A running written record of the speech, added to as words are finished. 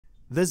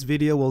This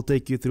video will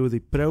take you through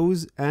the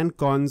pros and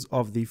cons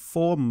of the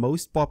 4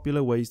 most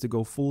popular ways to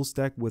go full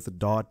stack with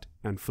Dart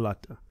and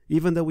Flutter.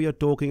 Even though we are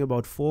talking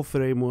about 4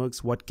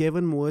 frameworks, what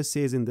Kevin Moore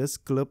says in this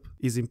clip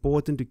is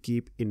important to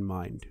keep in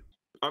mind.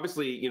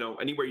 Obviously,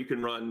 anywhere you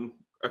can run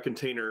a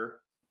container,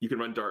 you can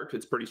run Dart.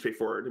 It's pretty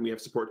straightforward, and we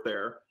have support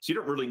there. So you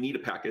don't really need a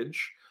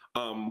package.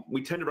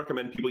 We tend to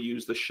recommend people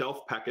use the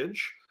Shelf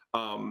package,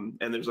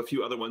 and there's a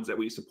few other ones that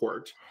we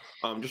support,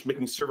 just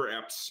making server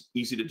apps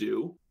easy to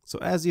do. So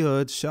as you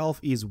heard,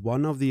 Shelf is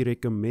one of the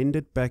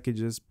recommended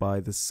packages by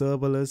the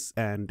serverless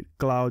and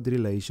cloud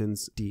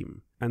relations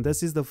team. And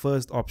this is the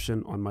first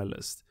option on my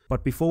list.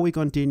 But before we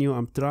continue,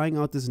 I'm trying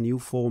out this new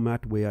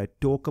format where I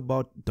talk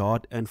about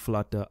Dart and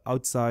Flutter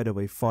outside of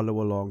a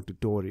follow-along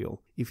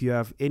tutorial. If you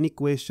have any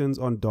questions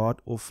on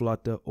Dart or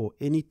Flutter or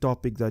any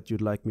topic that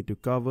you'd like me to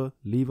cover,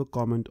 leave a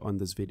comment on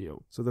this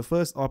video. So the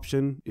first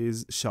option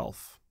is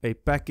Shelf, a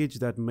package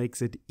that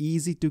makes it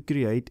easy to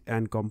create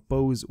and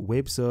compose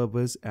web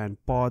servers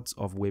and parts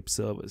of web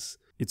servers.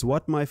 It's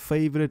what my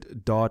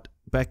favorite Dart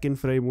backend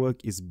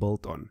framework is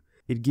built on.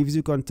 It gives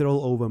you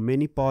control over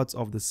many parts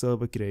of the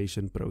server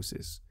creation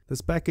process.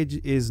 This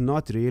package is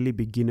not really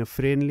beginner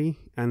friendly,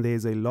 and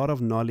there's a lot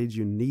of knowledge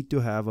you need to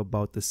have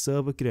about the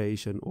server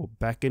creation or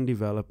backend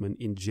development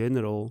in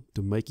general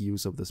to make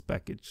use of this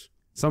package.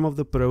 Some of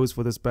the pros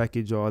for this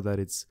package are that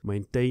it's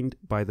maintained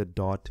by the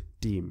Dart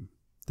team.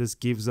 This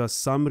gives us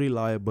some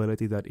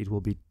reliability that it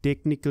will be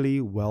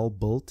technically well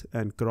built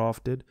and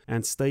crafted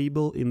and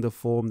stable in the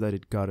form that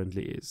it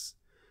currently is.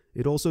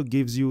 It also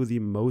gives you the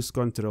most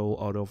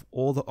control out of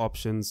all the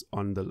options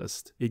on the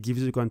list. It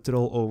gives you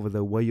control over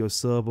the way your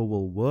server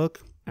will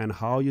work and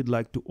how you'd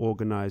like to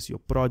organize your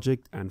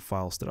project and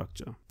file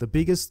structure. The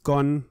biggest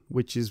con,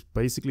 which is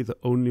basically the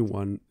only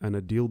one and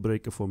a deal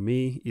breaker for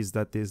me, is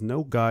that there's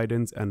no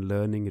guidance and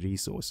learning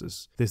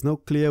resources. There's no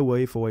clear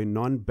way for a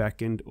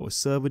non-backend or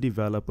server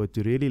developer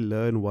to really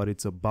learn what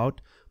it's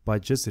about by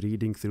just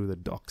reading through the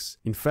docs.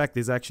 In fact,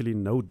 there's actually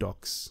no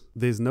docs.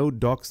 There's no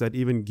docs that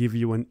even give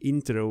you an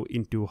intro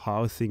into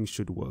how things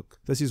should work.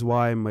 This is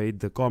why I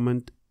made the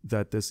comment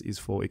that this is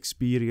for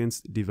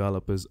experienced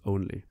developers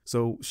only.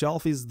 So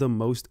Shelf is the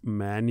most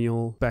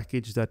manual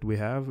package that we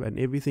have, and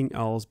everything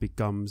else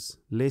becomes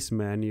less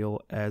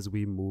manual as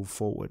we move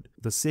forward.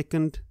 The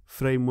second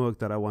framework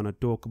that I want to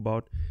talk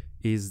about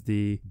is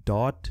the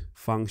Dart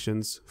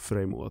Functions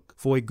framework.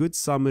 For a good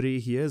summary,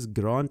 here's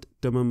Grant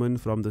Timmerman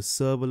from the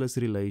Serverless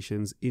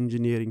Relations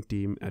engineering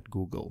team at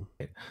Google.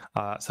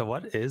 So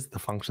what is the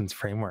Functions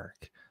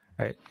framework?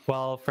 Right.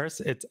 Well,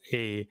 first, it's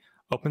a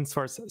open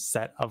source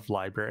set of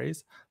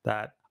libraries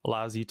that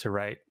allows you to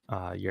write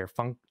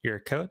your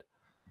code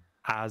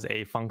as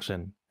a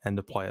function and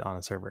deploy it on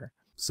a server.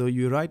 So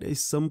you write a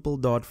simple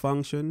Dart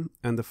function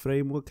and the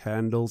framework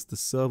handles the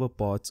server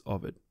parts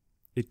of it.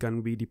 It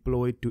can be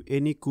deployed to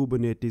any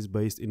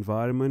Kubernetes-based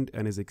environment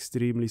and is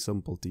extremely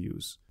simple to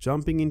use.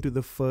 Jumping into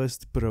the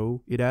first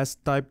pro, it has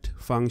typed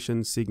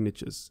function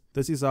signatures.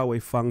 This is how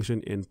a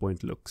function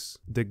endpoint looks.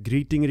 The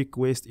greeting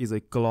request is a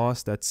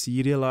class that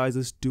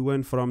serializes to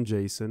and from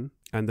JSON,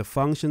 and the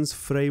functions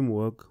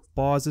framework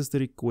parses the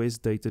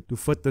request data to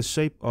fit the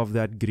shape of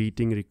that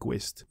greeting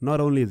request. Not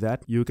only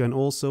that, you can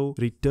also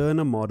return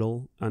a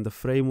model and the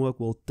framework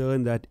will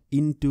turn that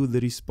into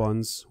the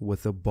response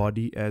with the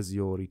body as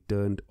your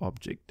returned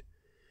object.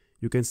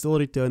 You can still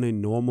return a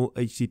normal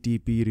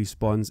HTTP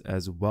response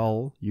as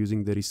well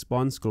using the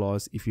response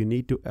class if you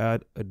need to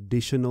add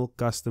additional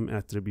custom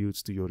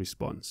attributes to your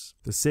response.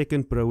 The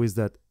second pro is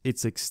that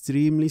it's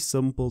extremely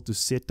simple to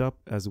set up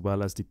as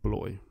well as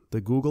deploy. The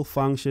Google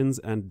Functions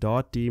and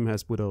Dart team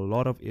has put a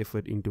lot of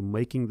effort into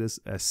making this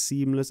as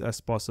seamless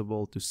as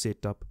possible to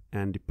set up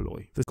and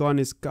deploy. The con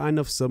is kind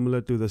of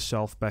similar to the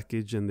Shelf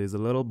package, and there's a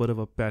little bit of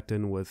a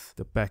pattern with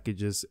the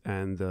packages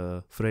and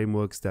the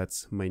frameworks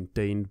that's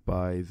maintained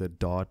by the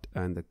Dart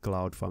and the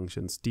Cloud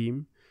Functions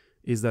team,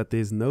 is that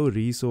there's no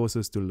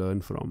resources to learn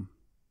from.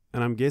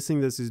 And I'm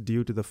guessing this is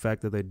due to the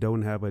fact that they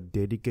don't have a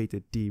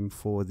dedicated team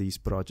for these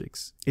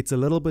projects. It's a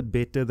little bit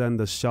better than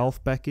the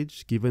Shelf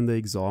package given the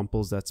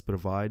examples that's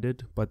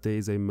provided, but there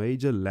is a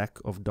major lack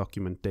of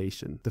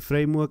documentation. The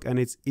framework and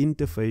its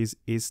interface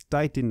is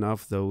tight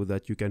enough though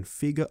that you can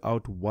figure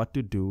out what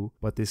to do,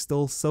 but there's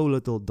still so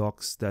little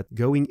docs that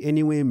going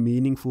anywhere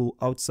meaningful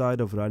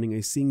outside of running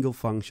a single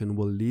function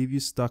will leave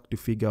you stuck to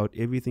figure out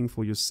everything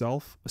for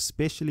yourself,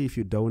 especially if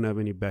you don't have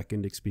any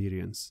backend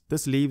experience.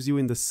 This leaves you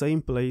in the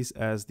same place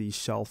as the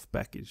Shelf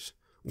package.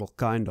 Well,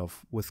 kind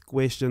of, with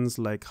questions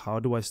like how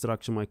do I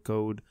structure my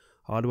code,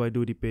 how do I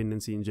do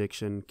dependency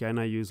injection, can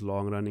I use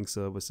long-running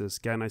services,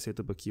 can I set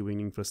up a queuing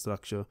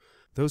infrastructure.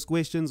 Those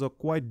questions are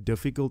quite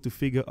difficult to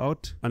figure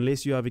out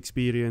unless you have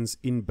experience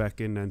in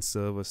backend and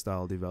server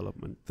style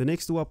development. The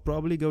next two are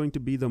probably going to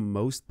be the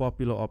most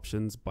popular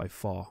options by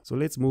far. So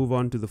let's move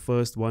on to the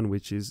first one,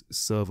 which is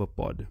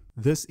ServerPod.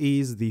 This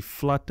is the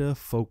Flutter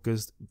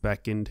focused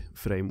backend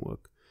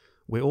framework.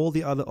 Where all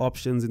the other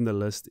options in the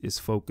list is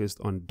focused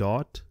on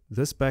Dart,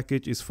 this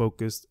package is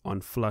focused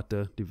on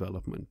Flutter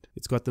development.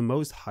 It's got the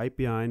most hype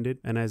behind it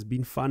and has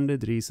been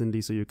funded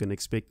recently, so you can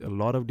expect a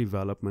lot of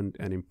development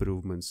and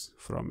improvements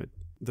from it.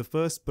 The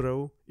first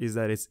pro is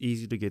that it's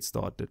easy to get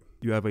started.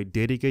 You have a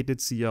dedicated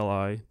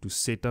CLI to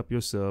set up your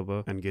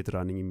server and get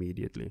running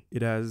immediately.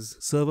 It has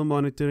server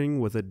monitoring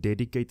with a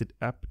dedicated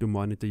app to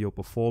monitor your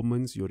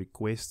performance, your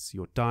requests,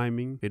 your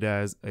timing. It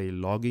has a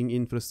logging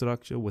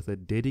infrastructure with a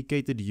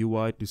dedicated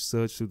UI to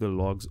search through the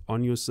logs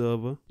on your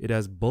server. It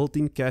has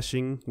built-in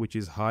caching, which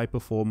is high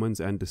performance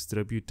and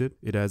distributed.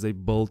 It has a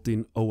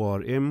built-in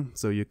ORM,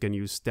 so you can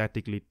use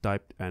statically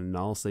typed and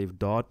null safe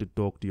Dart to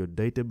talk to your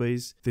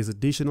database. There's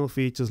additional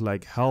features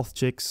like health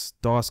checks,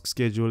 task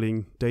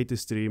scheduling, data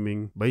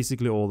streaming,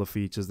 basically all the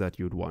features that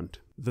you'd want.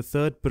 The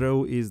third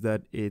pro is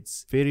that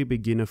it's very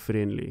beginner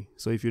friendly.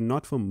 So if you're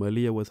not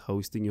familiar with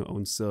hosting your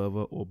own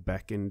server or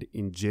backend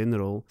in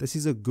general, this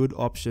is a good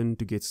option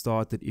to get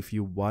started if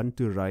you want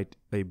to write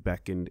a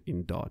backend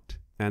in Dart.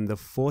 And the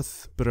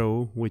fourth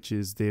pro, which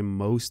is their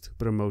most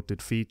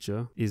promoted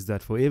feature, is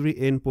that for every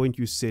endpoint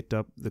you set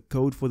up, the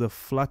code for the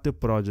Flutter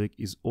project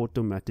is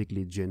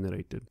automatically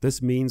generated.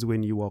 This means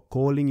when you are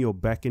calling your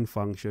backend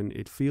function,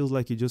 it feels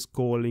like you're just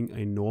calling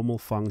a normal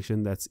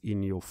function that's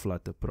in your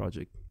Flutter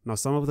project. Now,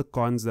 some of the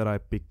cons that I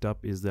picked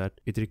up is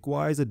that it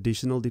requires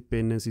additional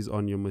dependencies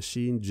on your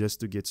machine just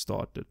to get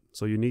started.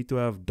 So you need to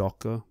have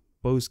Docker,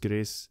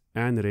 Postgres,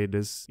 and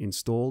Redis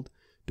installed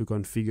to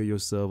configure your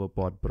server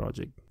pod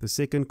project. The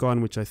second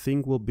con, which I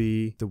think will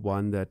be the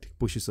one that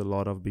pushes a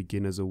lot of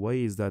beginners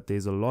away, is that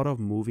there's a lot of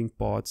moving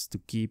parts to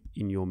keep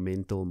in your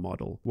mental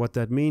model. What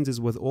that means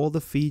is with all the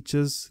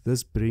features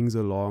this brings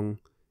along,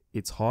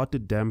 it's hard to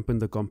dampen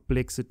the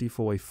complexity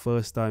for a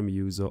first-time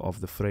user of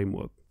the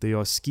framework. There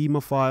are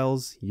schema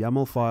files,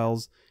 YAML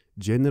files,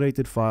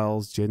 generated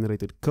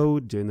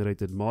code,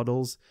 generated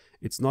models.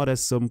 It's not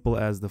as simple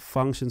as the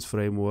functions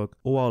framework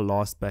or our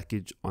last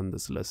package on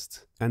this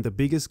list. And the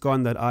biggest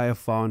con that I have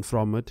found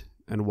from it,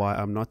 and why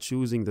I'm not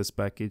choosing this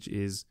package,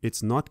 is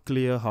it's not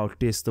clear how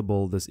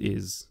testable this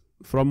is.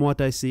 From what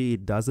I see,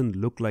 it doesn't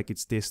look like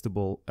it's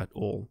testable at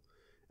all.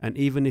 And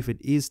even if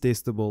it is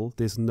testable,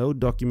 there's no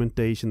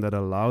documentation that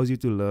allows you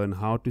to learn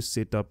how to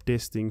set up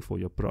testing for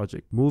your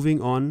project.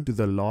 Moving on to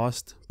the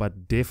last,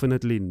 but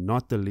definitely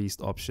not the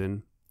least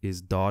option,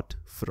 is Dart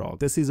Frog.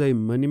 This is a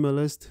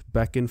minimalist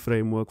backend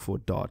framework for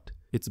Dart.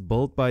 It's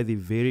built by the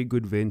Very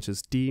Good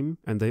Ventures team,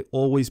 and they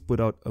always put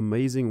out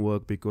amazing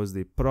work because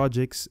their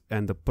projects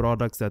and the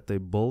products that they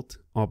built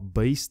are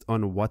based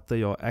on what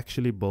they are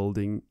actually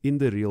building in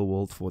the real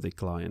world for their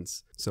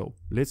clients. So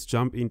let's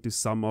jump into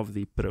some of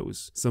the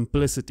pros.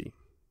 Simplicity.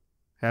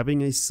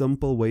 Having a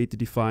simple way to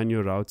define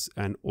your routes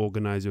and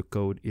organize your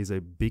code is a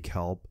big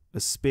help,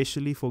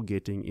 especially for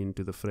getting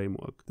into the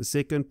framework. The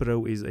second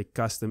pro is a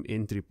custom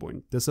entry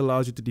point. This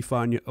allows you to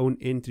define your own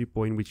entry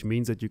point, which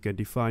means that you can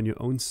define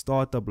your own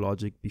startup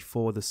logic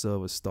before the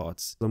server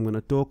starts. I'm going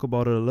to talk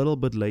about it a little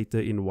bit later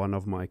in one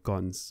of my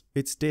cons.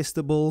 It's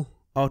testable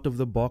out of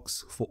the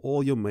box for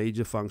all your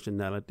major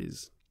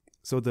functionalities.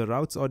 So the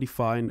routes are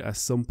defined as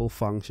simple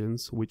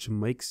functions, which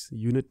makes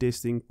unit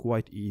testing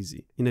quite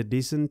easy. In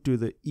addition to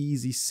the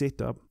easy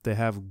setup, they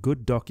have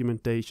good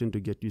documentation to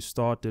get you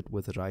started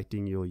with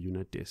writing your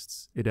unit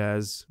tests. It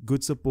has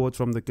good support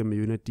from the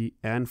community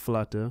and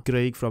Flutter.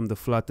 Craig from the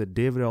Flutter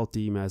DevRel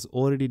team has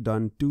already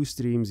done 2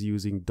 streams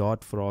using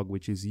Dart Frog,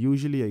 which is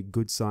usually a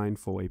good sign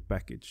for a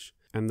package.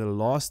 And the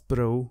last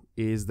pro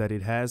is that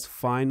it has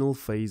final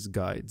phase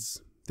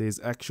guides.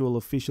 There's actual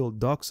official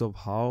docs of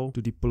how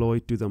to deploy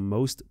to the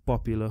most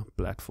popular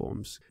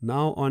platforms.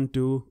 Now on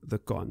to the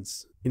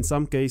cons. In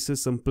some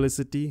cases,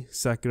 simplicity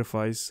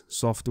sacrifices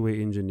software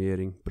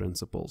engineering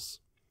principles.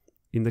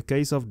 In the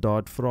case of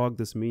Dart Frog,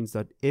 this means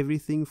that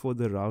everything for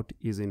the route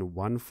is in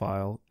one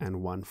file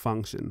and one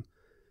function.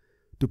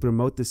 To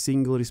promote the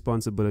single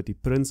responsibility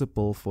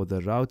principle for the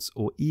routes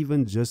or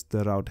even just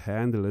the route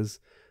handlers,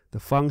 the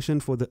function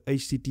for the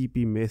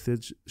HTTP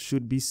message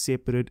should be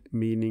separate,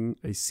 meaning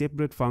a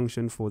separate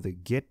function for the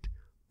get,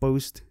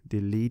 post,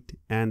 delete,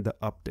 and the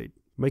update.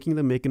 Making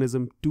the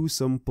mechanism too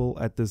simple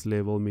at this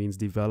level means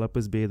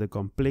developers bear the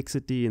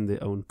complexity in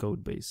their own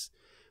code base.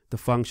 The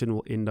function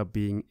will end up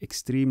being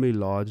extremely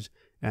large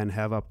and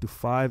have up to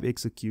 5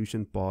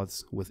 execution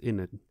paths within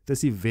it.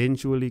 This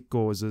eventually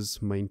causes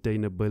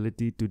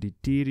maintainability to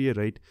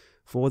deteriorate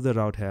for the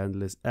route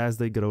handlers as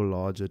they grow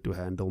larger to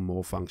handle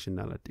more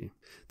functionality.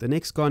 The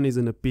next con is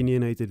an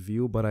opinionated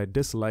view, but I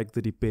dislike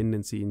the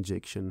dependency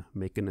injection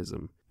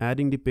mechanism.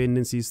 Adding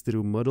dependencies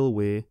through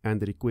middleware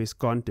and the request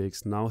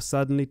context now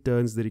suddenly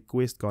turns the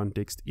request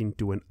context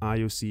into an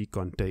IOC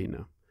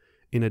container.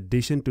 In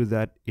addition to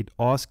that, it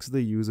asks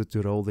the user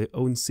to roll their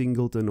own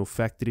singleton or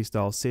factory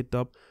style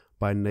setup,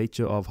 by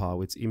nature of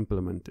how it's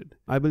implemented.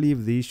 I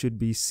believe these should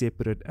be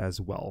separate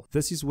as well.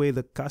 This is where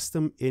the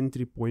custom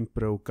entry point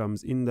pro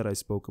comes in that I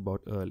spoke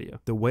about earlier.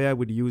 The way I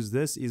would use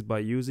this is by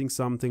using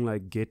something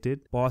like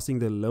getIt, passing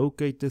the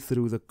locator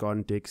through the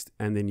context,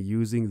 and then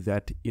using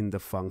that in the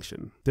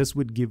function. This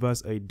would give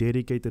us a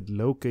dedicated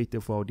locator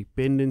for our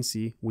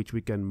dependency, which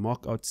we can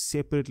mock out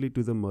separately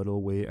to the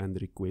middleware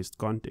and request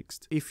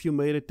context. If you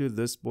made it to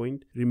this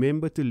point,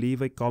 remember to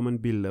leave a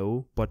comment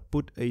below, but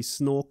put a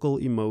snorkel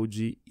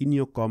emoji in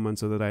your comment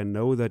so that I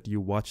know that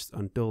you watched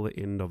until the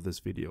end of this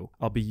video.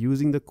 I'll be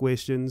using the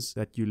questions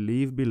that you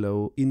leave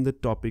below in the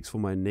topics for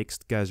my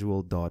next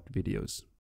casual Dart videos.